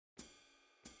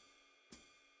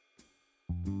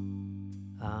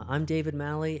I'm David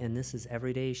Malley, and this is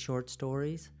Everyday Short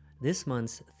Stories. This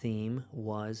month's theme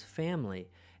was family,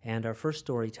 and our first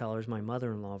storyteller is my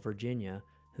mother-in-law, Virginia,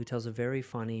 who tells a very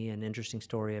funny and interesting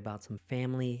story about some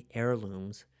family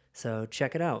heirlooms. So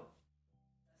check it out.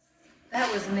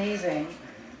 That was amazing.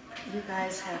 You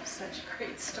guys have such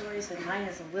great stories, and mine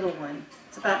is a little one.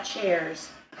 It's about chairs.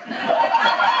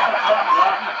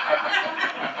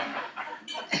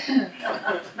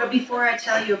 But before I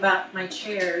tell you about my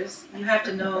chairs, you have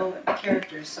to know the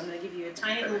characters, so I'm going to give you a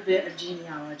tiny little bit of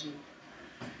genealogy.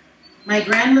 My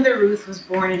grandmother Ruth was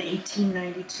born in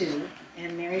 1892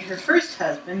 and married her first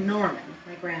husband, Norman,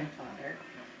 my grandfather,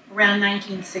 around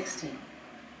 1916.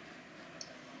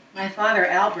 My father,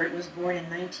 Albert, was born in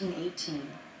 1918.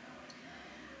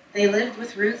 They lived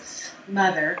with Ruth's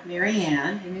mother, Mary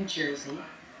Ann, in New Jersey,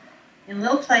 in a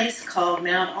little place called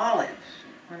Mount Olive,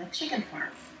 on a chicken farm.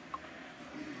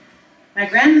 My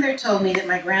grandmother told me that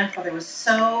my grandfather was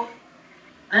so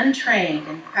untrained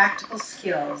in practical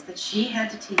skills that she had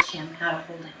to teach him how to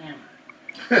hold a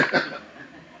hammer.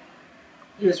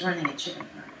 He was running a chicken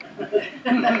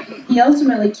farm. He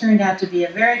ultimately turned out to be a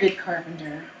very good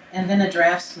carpenter and then a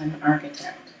draftsman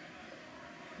architect.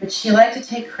 But she liked to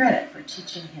take credit for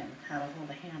teaching him how to hold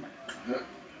a hammer.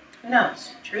 Who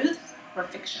knows, truth or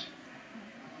fiction?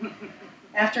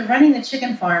 After running the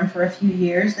chicken farm for a few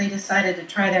years, they decided to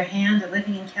try their hand at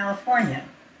living in California.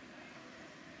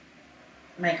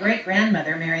 My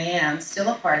great-grandmother, Mary Ann, still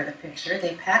a part of the picture,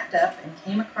 they packed up and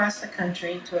came across the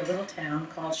country to a little town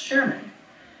called Sherman,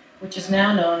 which is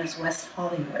now known as West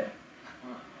Hollywood.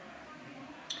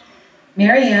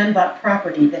 Mary Ann bought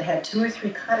property that had 2 or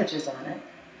 3 cottages on it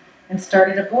and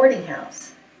started a boarding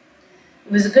house.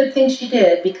 It was a good thing she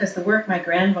did because the work my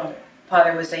grandfather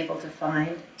was able to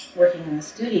find working in the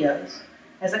studios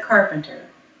as a carpenter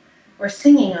or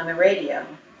singing on the radio,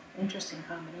 interesting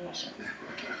combination,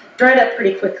 dried up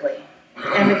pretty quickly,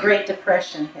 and the Great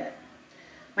Depression hit.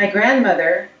 My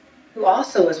grandmother, who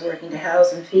also was working to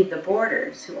house and feed the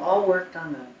boarders, who all worked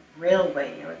on the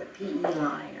railway or the PE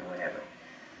line or whatever,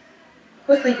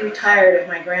 quickly grew tired of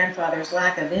my grandfather's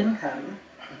lack of income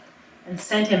and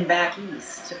sent him back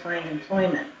east to find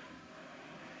employment.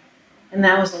 And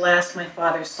that was the last my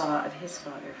father saw of his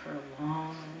father for a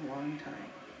long, long time.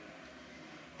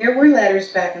 There were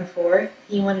letters back and forth.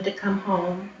 He wanted to come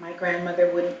home. My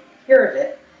grandmother wouldn't hear of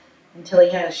it until he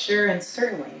had a sure and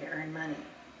certain way to earn money.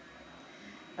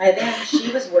 By then,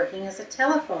 she was working as a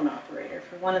telephone operator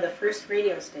for one of the first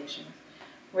radio stations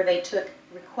where they took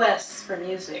requests for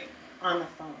music on the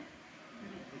phone.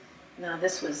 Now,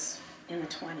 this was in the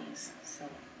 20s, so.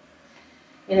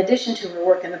 In addition to her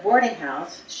work in the boarding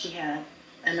house, she had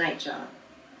a night job,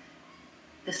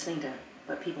 listening to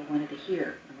what people wanted to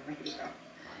hear on the radio.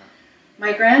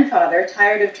 My grandfather,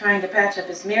 tired of trying to patch up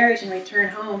his marriage and return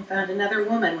home, found another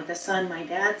woman with a son my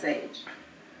dad's age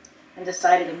and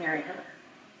decided to marry her.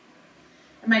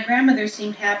 And my grandmother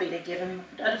seemed happy to give him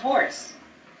a divorce.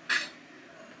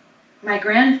 My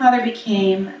grandfather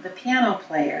became the piano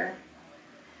player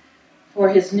for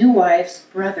his new wife's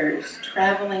brother's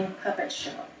traveling puppet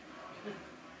show.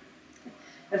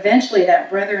 Eventually, that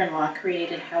brother-in-law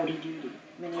created Howdy Doody.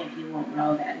 Many of you won't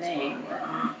know that name.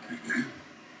 But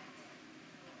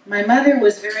my mother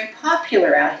was very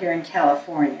popular out here in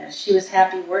California. She was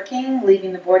happy working,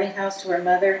 leaving the boarding house to her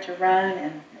mother to run,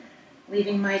 and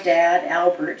leaving my dad,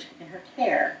 Albert, in her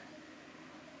care.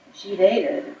 She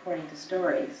dated, according to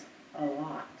stories, a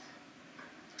lot.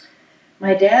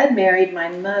 My dad married my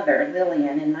mother,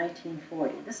 Lillian, in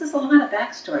 1940. This is a lot of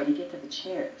backstory to get to the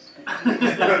chairs.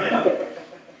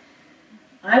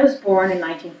 I was born in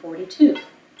 1942.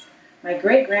 My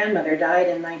great-grandmother died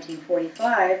in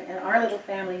 1945, and our little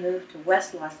family moved to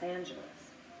West Los Angeles.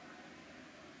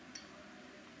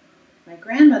 My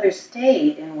grandmother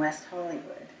stayed in West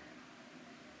Hollywood.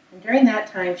 And during that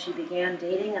time, she began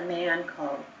dating a man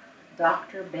called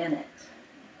Dr. Bennett.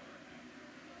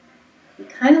 He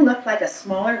kind of looked like a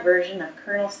smaller version of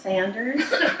Colonel Sanders,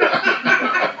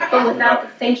 but without the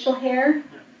facial hair.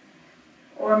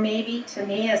 Or maybe, to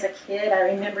me as a kid, I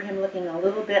remember him looking a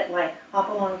little bit like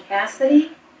Hopalong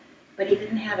Cassidy, but he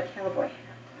didn't have a cowboy hat.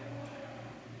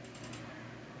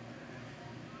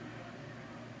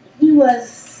 He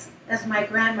was, as my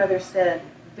grandmother said,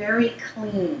 very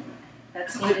clean.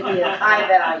 That seemed to be a high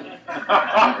value.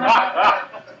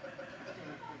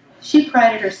 She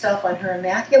prided herself on her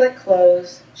immaculate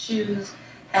clothes, shoes,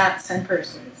 hats, and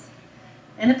purses.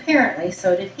 And apparently,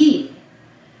 so did he.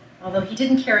 Although he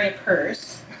didn't carry a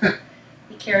purse,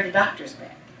 he carried a doctor's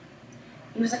bag.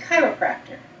 He was a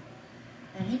chiropractor,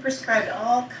 and he prescribed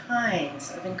all kinds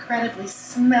of incredibly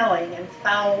smelling and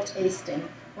foul-tasting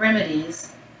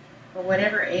remedies for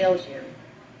whatever ails you.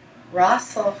 Raw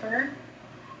sulfur,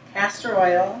 castor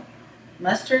oil,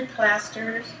 mustard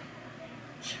plasters,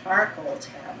 charcoal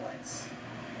tablets.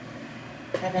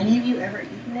 Have any of you ever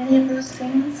eaten any of those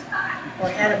things? Or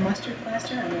had a mustard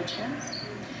plaster on your chest?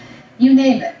 You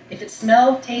name it. If it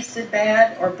smelled, tasted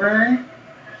bad, or burned,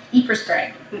 he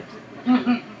prescribed it.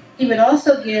 He would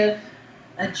also give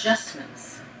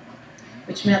adjustments,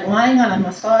 which meant lying on a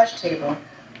massage table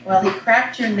while he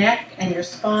cracked your neck and your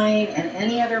spine and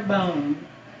any other bone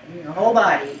in your whole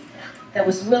body that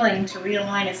was willing to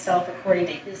realign itself according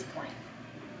to his plan.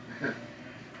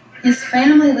 His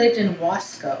family lived in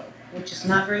Wasco, which is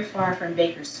not very far from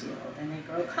Bakersfield, and they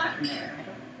grow cotton there.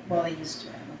 They used to.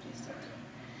 I don't know if they still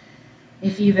do.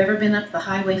 If you've ever been up the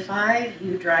Highway 5,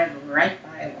 you drive right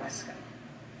by Wasco.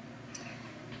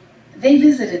 They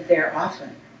visited there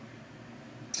often.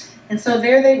 And so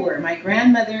there they were, my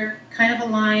grandmother kind of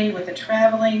aligned with a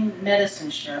traveling medicine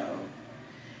show,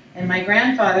 and my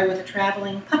grandfather with a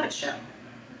traveling puppet show.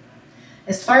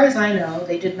 As far as I know,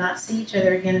 they did not see each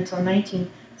other again until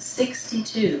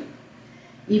 1962,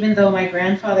 even though my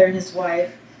grandfather and his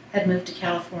wife had moved to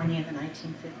California in the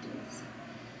 1950s.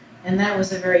 And that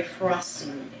was a very frosty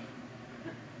meeting.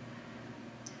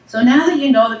 So now that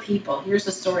you know the people, here's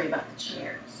the story about the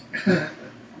chairs. And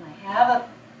I have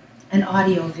an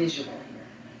audio visual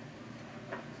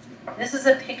here. This is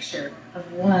a picture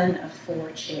of one of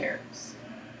 4 chairs.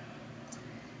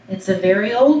 It's a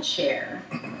very old chair,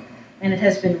 and it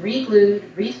has been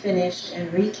re-glued, refinished,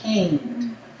 and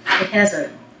recaned. It has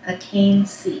a cane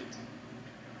seat,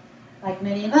 like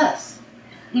many of us,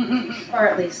 or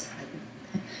at least.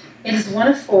 It is one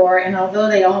of 4, and although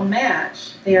they all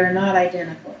match, they are not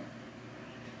identical.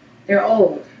 They're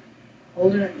old,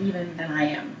 older even than I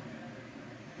am.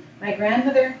 My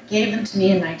grandmother gave them to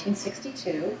me in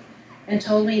 1962 and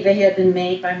told me they had been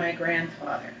made by my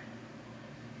grandfather.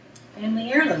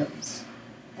 Family heirlooms.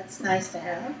 That's nice to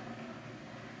have.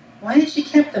 Why had she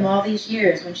kept them all these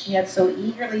years when she had so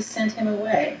eagerly sent him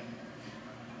away?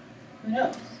 Who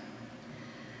knows?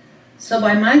 So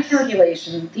by my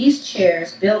calculation, these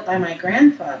chairs built by my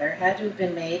grandfather had to have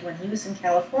been made when he was in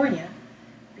California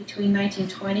between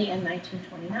 1920 and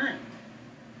 1929.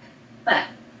 But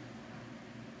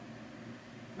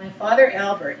my father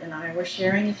Albert and I were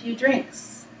sharing a few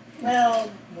drinks.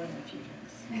 Well, more than a few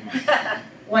drinks.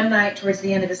 One night towards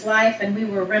the end of his life, and we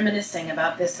were reminiscing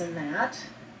about this and that.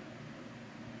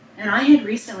 And I had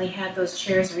recently had those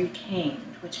chairs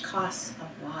recaned, which costs a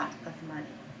lot of money.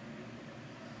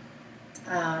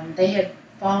 They had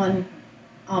fallen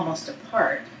almost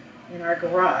apart in our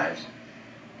garage,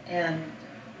 and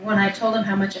when I told him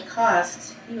how much it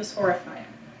cost, he was horrified.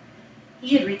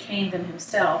 He had recaned them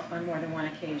himself on more than one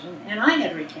occasion, and I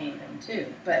had recaned them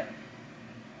too, but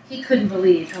he couldn't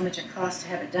believe how much it cost to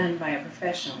have it done by a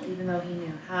professional, even though he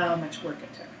knew how much work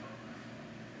it took.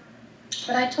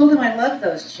 But I told him I loved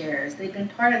those chairs. They'd been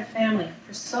part of the family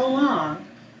for so long.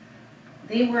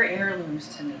 They were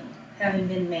heirlooms to me, having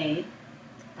been made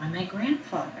by my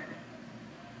grandfather.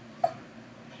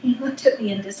 He looked at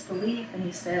me in disbelief and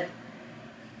he said,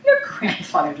 "Your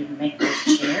grandfather didn't make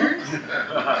those chairs."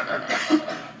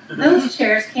 Those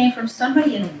chairs came from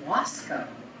somebody in Wasco,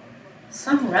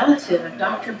 some relative of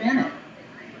Dr. Bennett.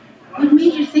 What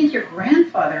made you think your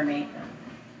grandfather made them?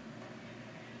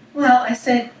 Well, I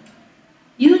said,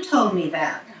 "You told me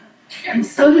that, and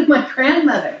so did my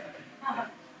grandmother."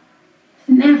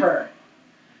 Never.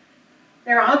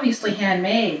 They're obviously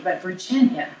handmade, but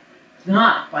Virginia,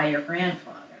 not by your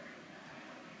grandfather.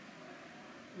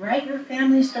 Write your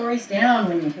family stories down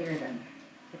when you hear them.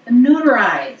 Get them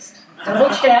notarized,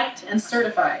 double-checked, and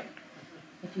certified.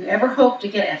 If you ever hope to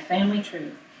get a family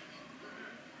truth,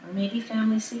 or maybe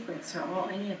family secrets, are all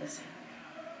any of us have.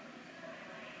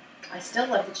 I still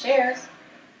love the chairs,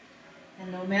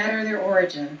 and no matter their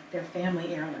origin, they're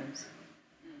family heirlooms.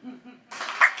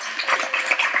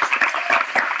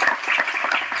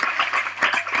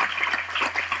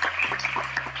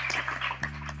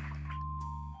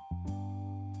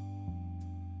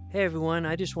 Hey everyone,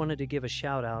 I just wanted to give a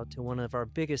shout out to one of our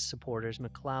biggest supporters,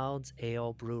 McLeod's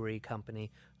Ale Brewery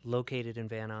Company, located in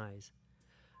Van Nuys.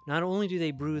 Not only do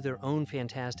they brew their own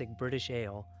fantastic British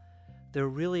ale, they're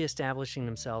really establishing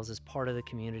themselves as part of the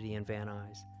community in Van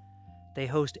Nuys. They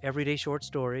host everyday short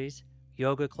stories,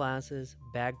 yoga classes,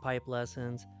 bagpipe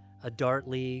lessons, a dart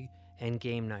league, and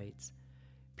game nights.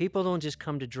 People don't just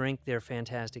come to drink their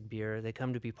fantastic beer, they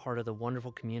come to be part of the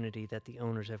wonderful community that the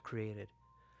owners have created.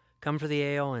 Come for the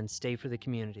ale and stay for the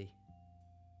community.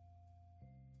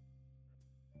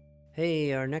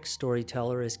 Hey, our next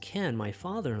storyteller is Ken, my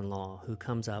father-in-law, who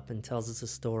comes up and tells us a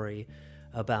story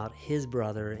about his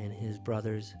brother and his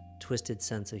brother's twisted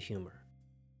sense of humor.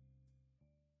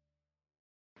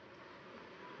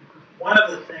 One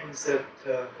of the things that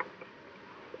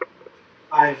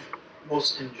I've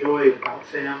most enjoyed about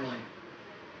family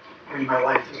during my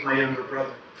life is my younger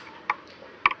brother.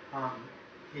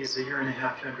 He's a year and a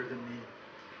half younger than me.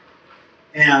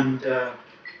 And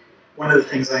one of the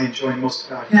things I enjoy most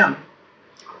about him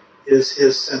is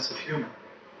his sense of humor.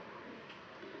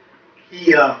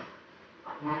 He,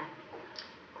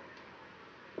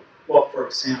 well, for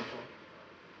example,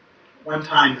 one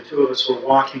time the two of us were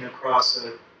walking across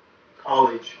a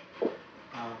college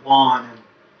lawn and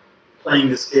playing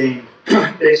this game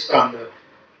based on the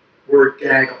word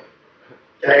gaggle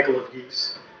of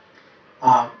geese.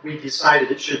 We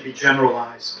decided it should be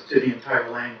generalized to the entire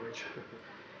language.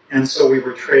 And so we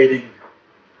were trading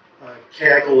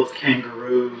gaggle of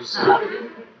kangaroos,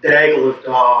 daggle of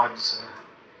dogs,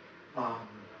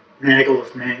 naggle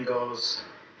of mangoes.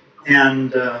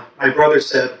 And my brother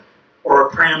said, or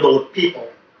a prandle of people.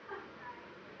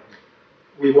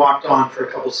 We walked on for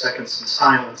a couple seconds in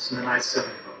silence, and then I said,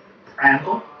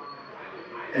 Prandle?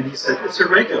 And he said, it's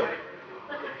irregular.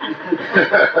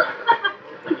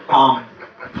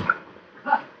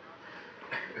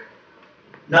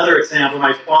 Another example,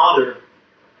 my father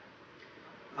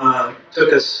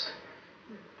took us,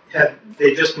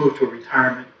 they just moved to a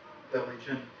retirement village,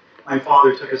 and my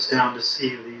father took us down to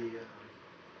see the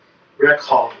rec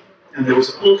hall, and there was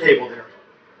a pool table there.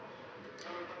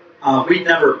 We'd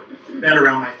never been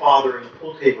around my father at a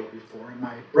pool table before, and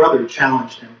my brother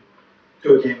challenged him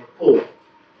to a game of pool,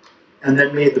 and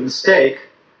then made the mistake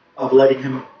of letting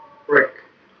him break.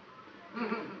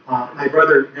 My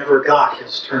brother never got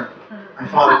his turn. My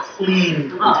father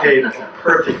cleaned the table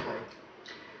perfectly.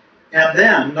 And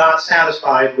then, not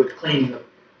satisfied with cleaning the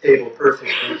table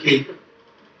perfectly, he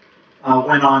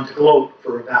went on to gloat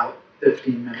for about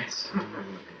 15 minutes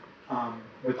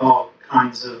with all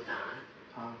kinds of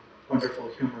wonderful,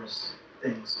 humorous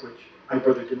things, which my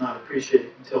brother did not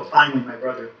appreciate until finally my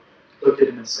brother looked at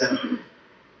him and said,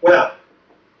 well,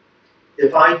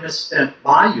 if I'd misspent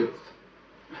my youth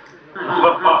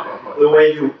the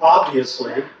way you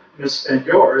obviously misspent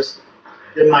yours,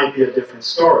 it might be a different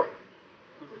story.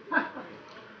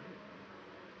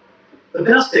 The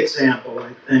best example,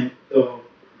 I think, though,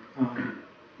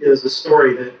 is a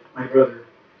story that my brother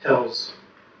tells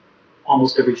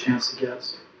almost every chance he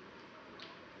gets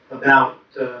about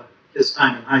his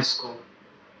time in high school.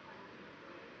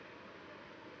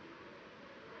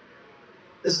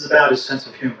 This is about his sense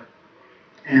of humor.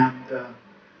 And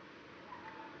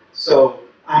so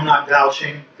I'm not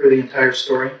vouching for the entire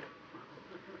story.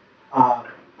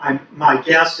 My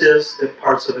guess is that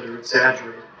parts of it are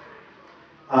exaggerated.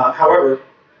 However,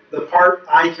 the part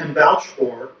I can vouch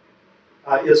for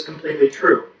is completely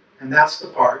true, and that's the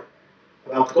part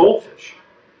about the goldfish.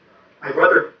 My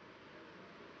brother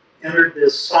entered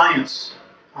this science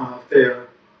fair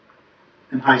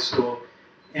in high school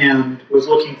and was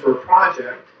looking for a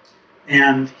project,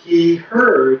 and he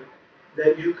heard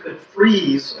that you could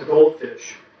freeze a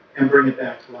goldfish and bring it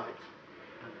back to life.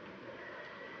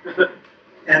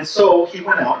 And so he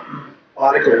went out and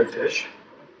bought a goldfish,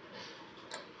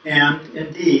 and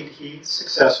indeed he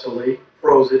successfully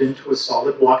froze it into a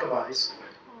solid block of ice,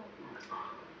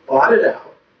 thawed it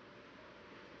out,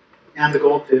 and the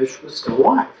goldfish was still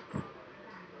alive.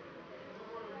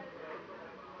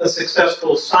 A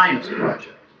successful science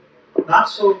project. Not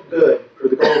so good for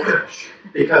the goldfish,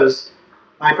 because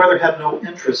my brother had no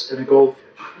interest in a goldfish.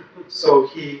 So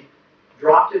he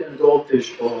dropped it in a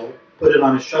goldfish bowl, put it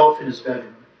on a shelf in his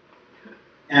bedroom,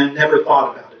 and never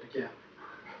thought about it again.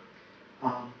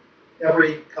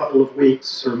 Every couple of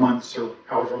weeks or months or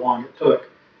however long it took,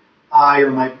 I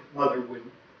or my mother would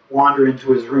wander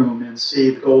into his room and see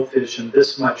the goldfish in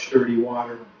this much dirty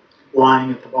water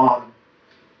lying at the bottom,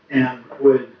 and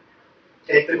would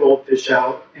take the goldfish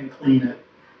out and clean it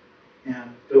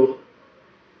and fill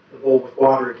the bowl with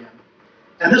water again.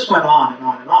 And this went on and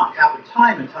on and on. It happened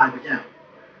time and time again.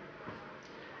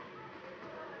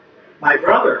 My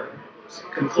brother's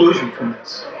conclusion from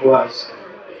this was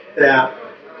that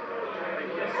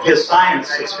his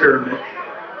science experiment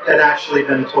had actually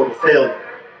been a total failure,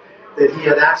 that he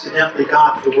had accidentally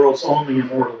got the world's only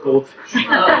immortal goldfish.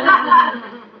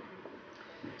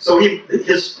 So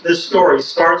this story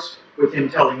starts with him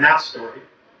telling that story,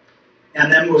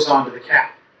 and then moves on to the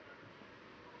cat.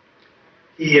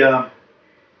 He had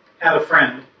a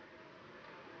friend,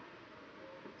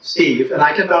 Steve, and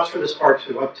I can vouch for this part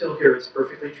too. Up till here, it's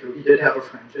perfectly true. He did have a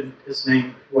friend, and his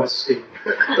name was Steve.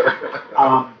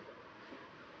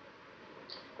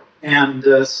 And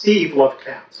Steve loved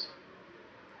cats.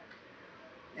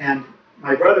 And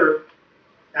my brother,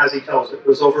 as he tells it,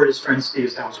 was over at his friend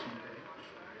Steve's house one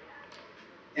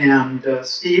day. And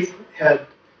Steve had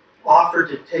offered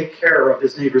to take care of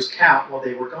his neighbor's cat while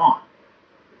they were gone.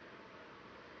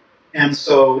 And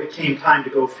so it came time to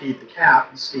go feed the cat,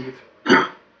 and Steve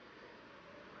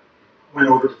went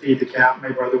over to feed the cat. My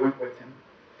brother went with him.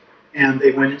 And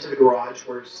they went into the garage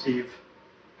where Steve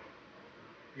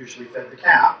usually fed the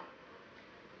cat.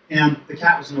 And the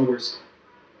cat was nowhere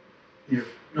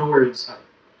in sight.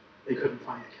 They couldn't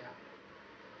find the cat.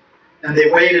 And they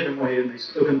waited and waited, and they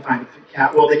still couldn't find the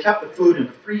cat. Well, they kept the food in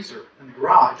the freezer in the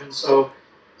garage, and so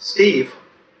Steve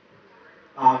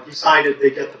decided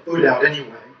they'd get the food out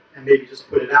anyway, and maybe just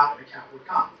put it out and the cat would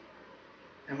come.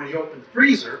 And when he opened the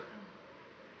freezer,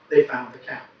 they found the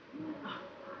cat.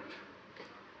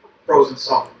 Frozen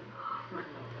solid.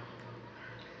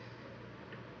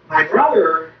 My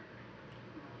brother,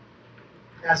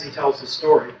 as he tells the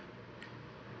story,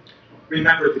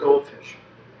 remembered the goldfish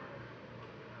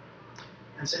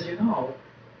and said, you know,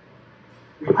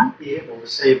 we might be able to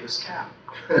save this cat.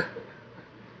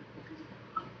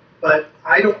 But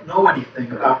I don't know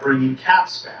anything about bringing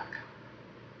cats back.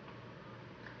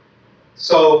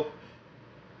 So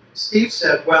Steve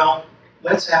said, well,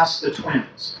 let's ask the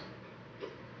twins.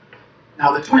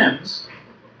 Now the twins,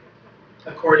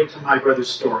 according to my brother's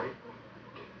story,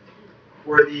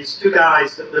 were these two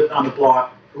guys that lived on the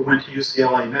block who went to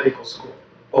UCLA medical school,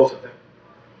 both of them.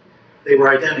 They were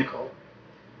identical,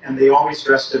 and they always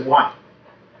dressed in white.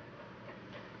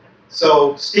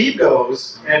 So Steve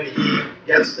goes, and he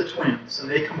gets the twins, and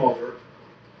they come over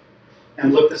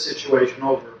and look the situation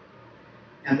over.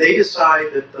 And they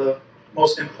decide that the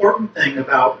most important thing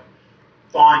about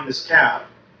thawing this cat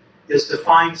is to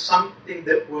find something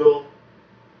that will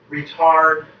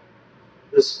retard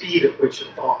the speed at which it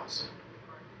thaws.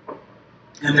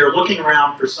 And they're looking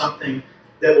around for something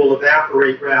that will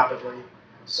evaporate rapidly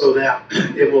so that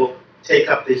it will take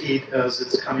up the heat as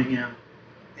it's coming in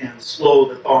and slow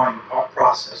the thawing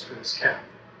process for this cat.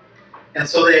 And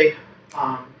so they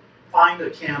find a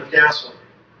can of gasoline.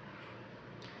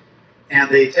 And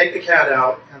they take the cat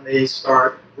out and they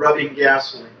start rubbing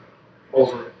gasoline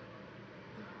over it,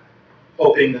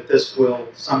 hoping that this will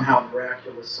somehow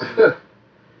miraculously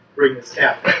bring this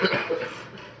cat back.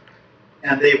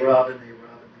 And they rub and they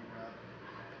rub and they rub.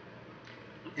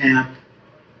 And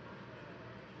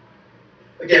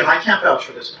again, I can't vouch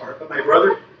for this part, but my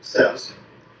brother says,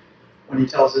 when he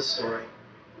tells this story,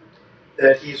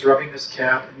 that he's rubbing this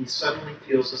cat and he suddenly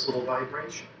feels this little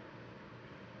vibration.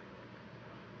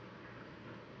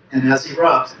 And as he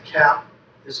rubs, the cat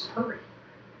is purring.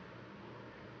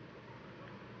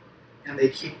 And they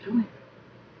keep doing it.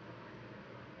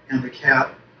 And the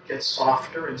cat gets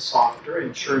softer and softer,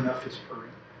 and sure enough, it's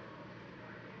purring.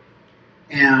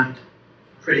 And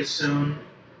pretty soon,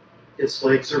 its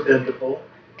legs are bendable.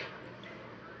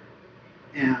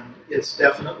 And it's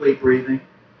definitely breathing.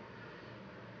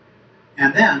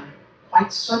 And then,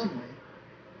 quite suddenly,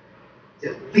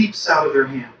 it leaps out of their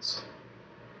hands.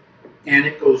 And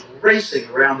it goes racing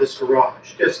around this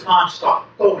garage, just nonstop,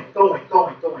 going,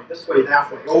 this way,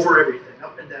 that way, over everything,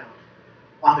 up and down,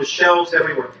 on the shelves,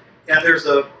 everywhere. And there's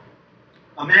a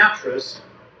mattress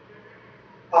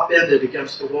upended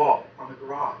against the wall on the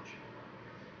garage.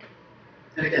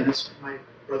 And again, this my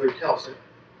brother tells it.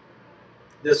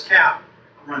 This cat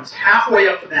runs halfway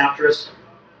up the mattress,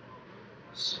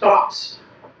 stops,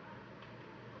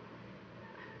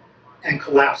 and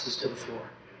collapses to the floor.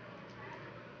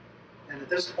 And at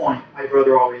this point, my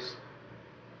brother always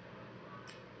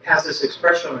has this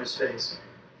expression on his face,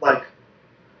 like,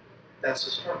 that's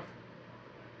the story.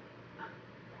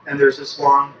 And there's this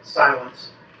long silence,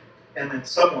 and then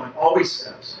someone always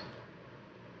says,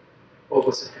 well,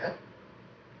 was it dead?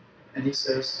 And he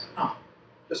says, no,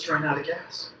 just ran out of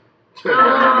gas.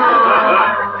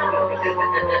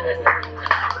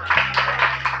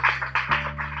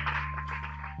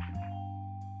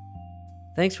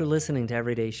 Thanks for listening to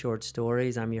Everyday Short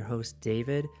Stories. I'm your host,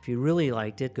 David. If you really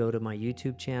liked it, go to my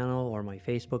YouTube channel or my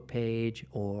Facebook page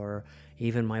or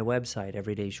even my website,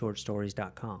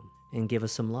 everydayshortstories.com, and give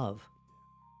us some love.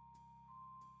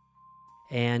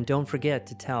 And don't forget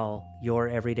to tell your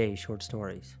everyday short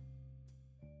stories.